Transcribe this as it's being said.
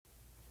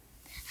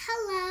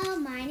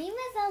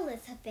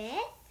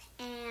Elizabeth,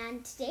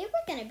 and today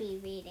we're going to be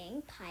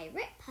reading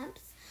Pirate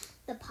Pups,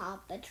 the Paw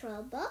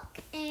Patrol book,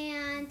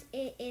 and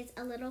it is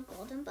a little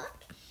golden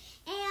book.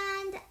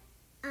 And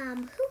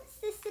who is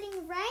this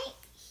sitting right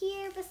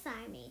here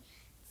beside me?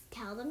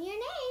 Tell them your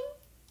name.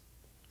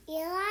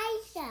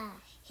 Elijah.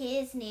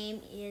 His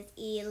name is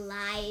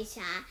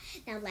Elijah.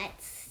 Now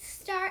let's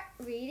start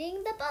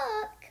reading the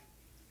book.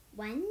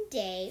 One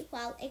day,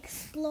 while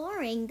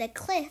exploring the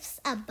cliffs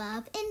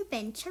above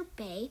Adventure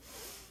Bay,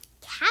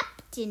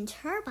 Captain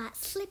Turbot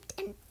slipped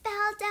and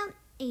fell down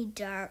a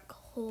dark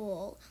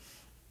hole.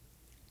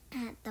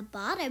 At the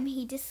bottom,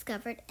 he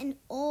discovered an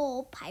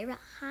old pirate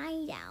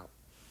hideout.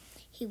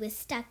 He was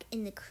stuck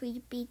in the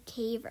creepy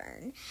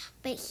cavern,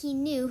 but he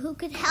knew who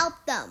could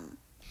help them.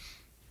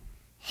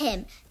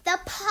 Him, the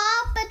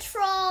Paw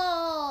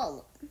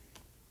Patrol!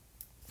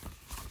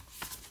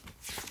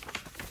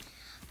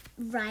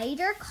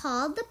 Ryder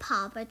called the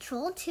Paw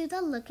Patrol to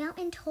the lookout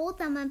and told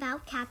them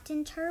about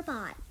Captain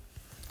Turbot.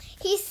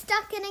 He's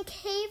stuck in a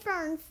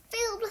cavern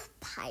filled with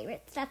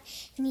pirate stuff,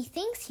 and he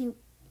thinks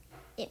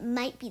it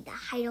might be the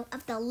hideout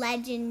of the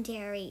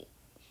legendary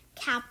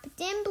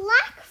Captain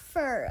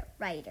Blackfur,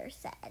 Ryder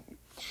said.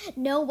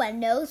 No one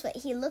knows what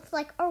he looked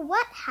like or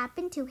what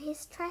happened to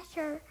his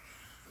treasure.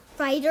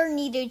 Ryder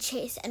needed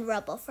Chase and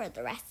Rubble for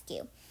the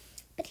rescue,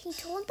 but he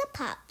told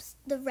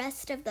the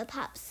rest of the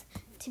pups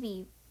to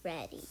be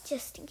ready,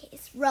 just in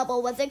case.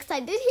 Rubble was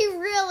excited. He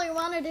really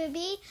wanted to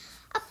be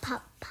a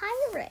pup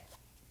pirate,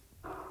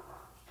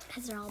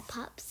 because they're all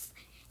pups,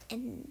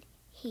 and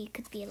he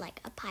could be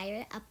like a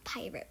pirate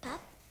pup.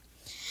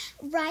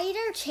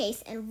 Ryder,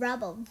 Chase, and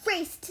Rubble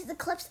raced to the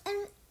cliffs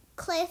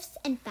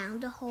and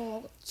found a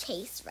hole.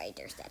 Chase,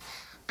 Ryder said,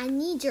 "I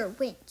need your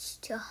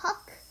winch to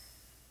hook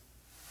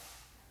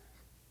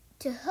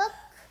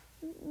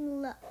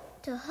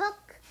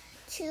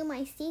to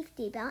my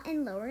safety belt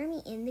and lower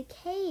me in the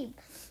cave."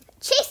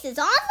 "Chase is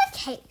on the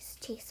case,"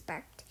 Chase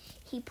barked.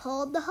 He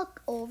pulled the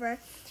hook over,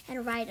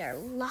 and Ryder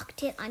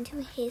locked it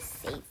onto his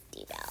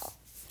safety belt.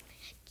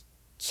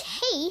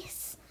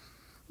 Chase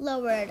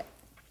lowered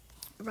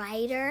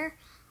Ryder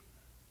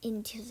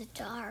into the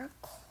dark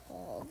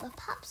hole. The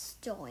pups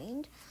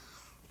joined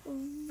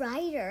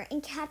Ryder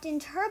and Captain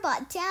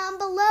Turbot down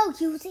below.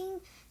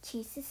 Using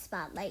Chase's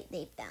spotlight,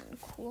 they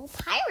found cool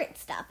pirate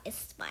stuff: a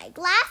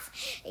spyglass,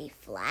 a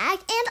flag,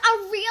 and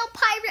a real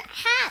pirate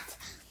hat.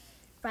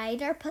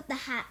 Ryder put the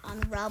hat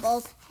on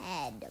Rubble's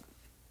head.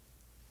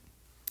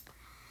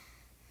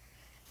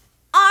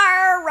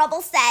 "Arr,"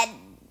 Rubble said.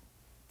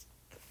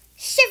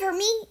 "Shiver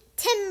me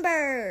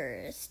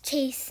timbers."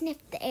 Chase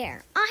sniffed the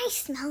air. "I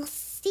smell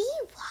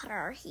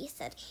seawater," he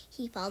said.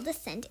 He followed the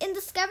scent and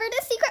discovered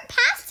a secret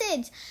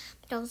passage,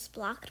 but it was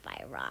blocked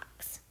by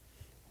rocks.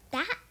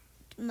 "That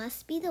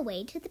must be the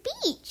way to the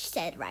beach,"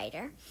 said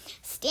Ryder.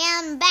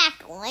 "Stand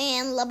back,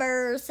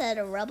 landlubbers," said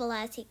Rubble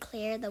as he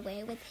cleared the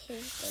way with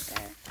his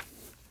digger.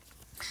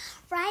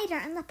 Ryder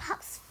and the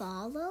pups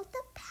followed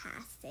the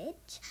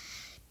passage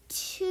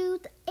to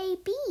a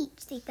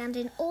beach. They found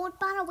an old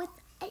bottle with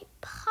a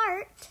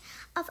part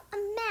of a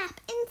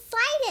map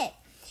inside it.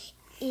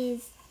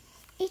 "Is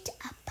it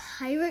a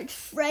pirate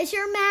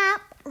treasure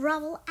map?"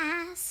 Rubble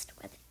asked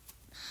with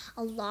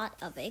a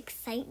lot of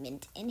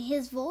excitement in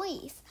his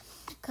voice.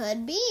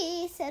 "Could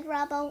be," said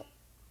Ryder.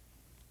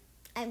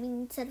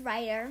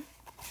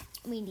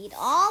 "We need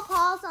all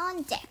paws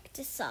on deck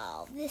to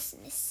solve this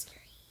mystery."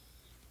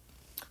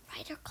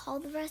 Ryder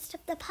called the rest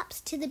of the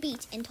pups to the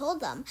beach and told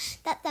them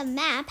that the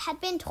map had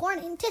been torn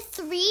into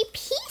 3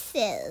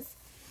 pieces.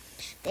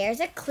 "There's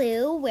a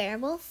clue where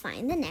we'll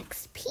find the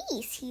next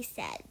piece," he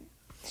said.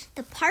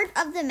 "The part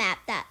of the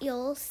map that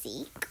you'll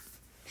seek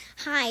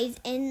hides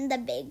in the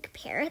big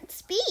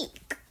parrot's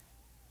beak."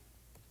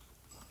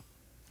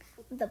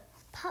 The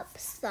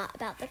pups thought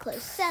about the clue.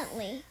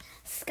 Suddenly,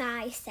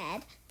 Sky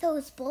said,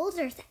 "Those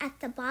boulders at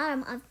the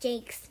bottom of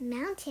Jake's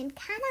mountain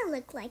kind of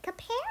look like a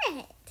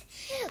parrot."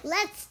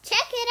 "Let's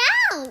check it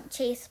out,"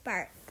 Chase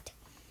barked.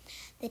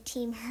 The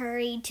team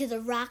hurried to the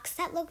rocks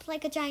that looked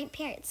like a giant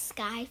parrot.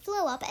 Sky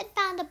flew up and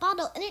found a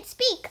bottle in its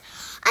beak.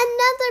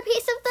 Another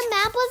piece of the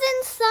map was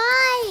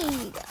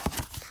inside.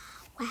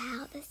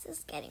 Wow, this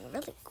is getting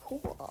really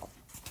cool.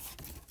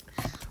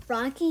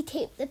 Rocky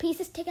taped the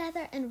pieces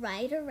together, and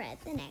Ryder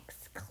read the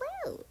next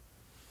clue.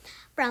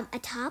 "From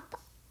atop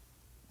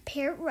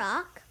Parrot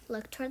Rock,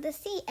 look toward the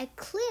sea. A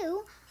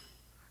clue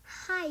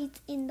hides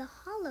in the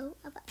hollow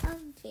of a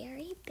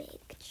very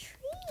big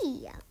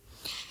tree."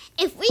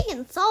 "If we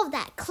can solve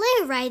that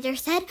clue," Ryder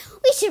said,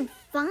 "we should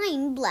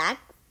find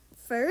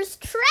Blackfur's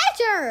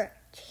treasure."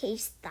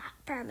 Chase thought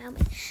for a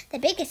moment. "The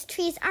biggest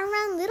trees are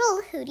around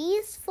Little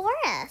Hootie's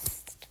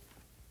forest."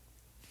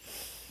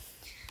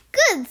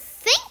 "Good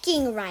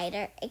thinking,"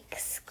 Ryder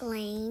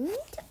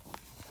exclaimed.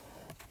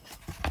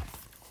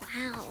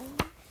 Wow.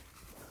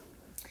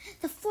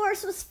 The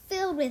forest was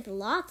filled with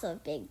lots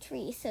of big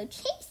trees, so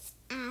Chase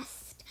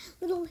asked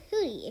Little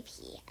Hootie if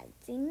he had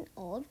seen an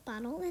old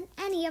bottle in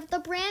any of the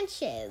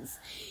branches.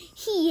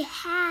 He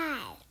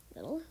had.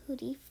 Little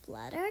Hootie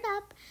fluttered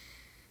up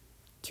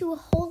to a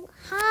hole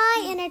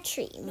high in a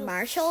tree.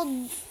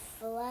 Marshall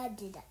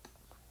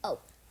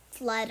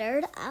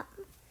fluttered up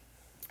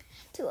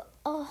to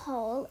a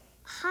hole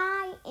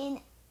high in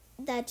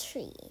a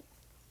tree.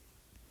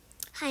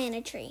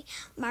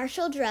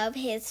 Marshall drove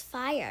his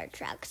fire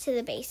truck to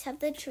the base of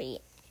the tree,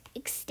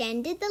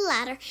 extended the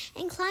ladder,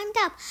 and climbed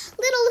up.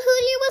 Little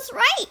Hooty was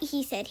right,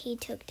 he said. He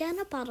took down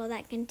a bottle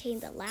that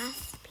contained the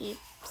last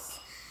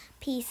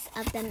piece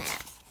of the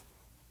map.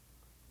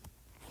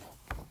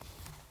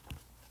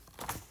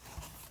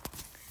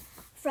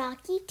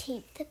 Rocky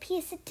taped the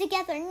pieces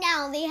together.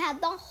 Now they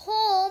had the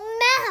whole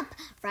map.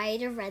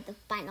 Ryder read the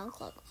final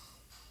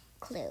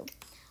clue.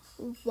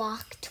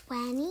 Walk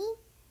 20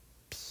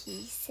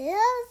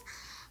 pieces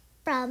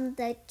from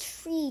the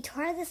tree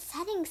toward the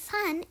setting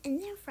sun and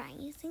the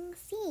rising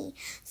sea.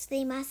 So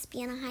they must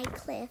be on a high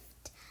cliff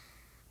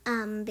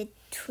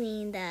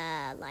between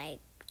the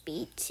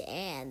beach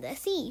and the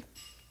sea.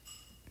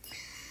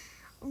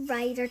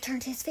 Ryder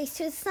turned his face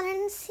to the sun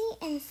and sea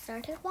and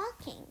started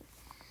walking.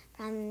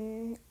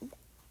 From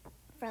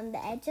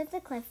the edge of the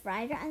cliff,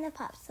 Ryder and the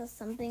pup saw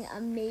something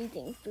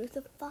amazing through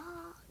the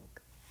fog.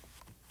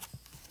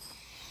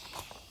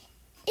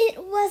 It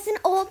was an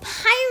old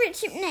pirate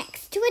ship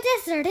next to a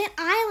deserted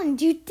island.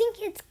 Do you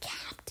think it's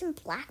Captain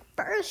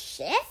Blackfur's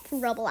ship?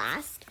 Rubble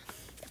asked.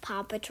 The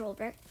Paw Patrol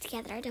worked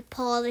together to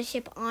pull the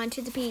ship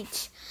onto the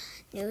beach.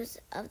 News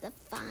of the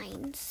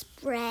find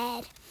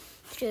spread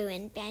through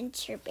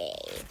Adventure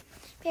Bay.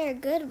 Bear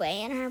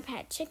Goodway and her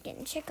pet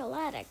chicken,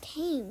 Chocolata,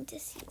 came to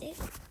see this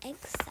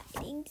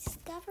exciting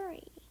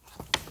discovery.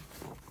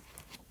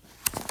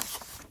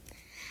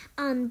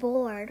 On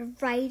board,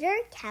 Ryder,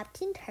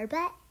 Captain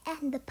Turbot,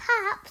 and the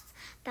pups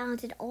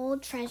found an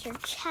old treasure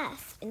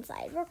chest.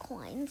 Inside were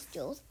coins,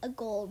 jewels, a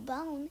gold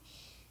bone,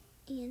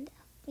 and a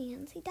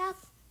fancy duck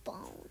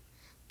bowl.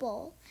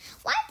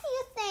 Why do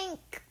you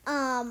think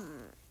a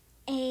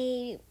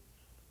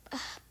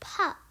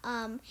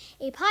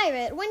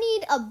pirate would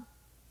need a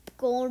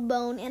gold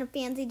bone and a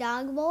fancy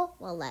dog bowl?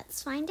 Well,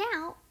 let's find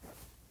out.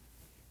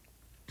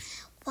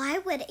 Why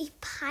would a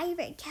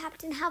pirate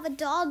captain have a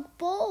dog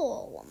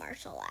bowl?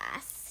 Marshall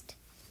asked.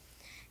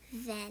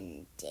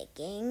 Then,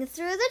 digging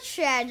through the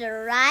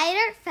treasure,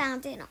 Ryder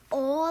found an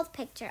old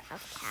picture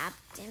of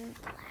Captain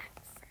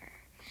Blackfur.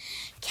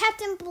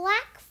 Captain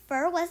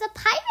Blackfur was a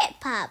pirate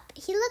pup.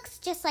 He looks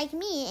just like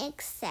me,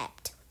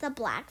 except the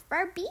black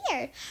fur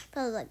beard.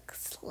 Rose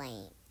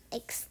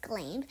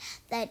exclaimed.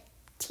 The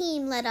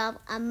team let off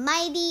a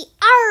mighty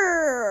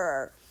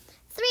 "Arr!"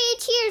 3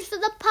 cheers for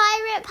the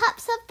pirate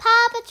pups of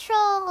Paw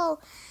Patrol.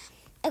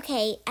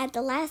 Okay, at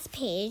the last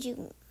page,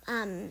 you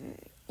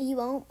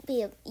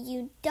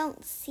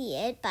don't see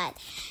it, but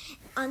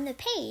on the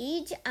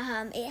page,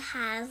 it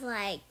has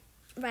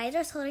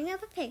Ryder's holding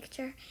up a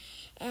picture,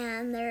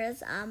 and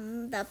there's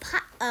a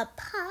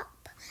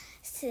pup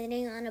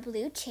sitting on a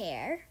blue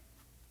chair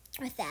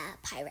with a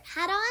pirate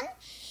hat on,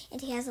 and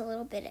he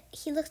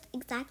looks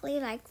exactly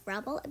like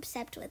Rubble,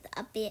 except with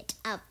a bit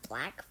of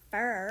black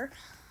fur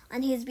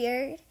on his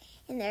beard,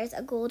 and there's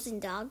a golden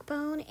dog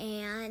bone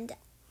and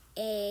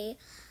a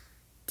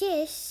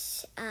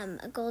dish,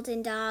 a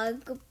golden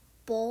dog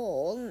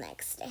bowl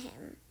next to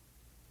him.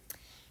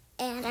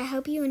 And I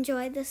hope you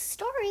enjoyed this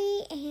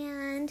story,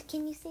 and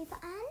can you say the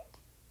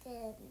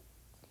end?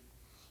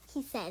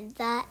 He said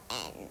the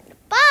end.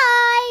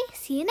 Bye!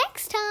 See you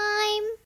next time!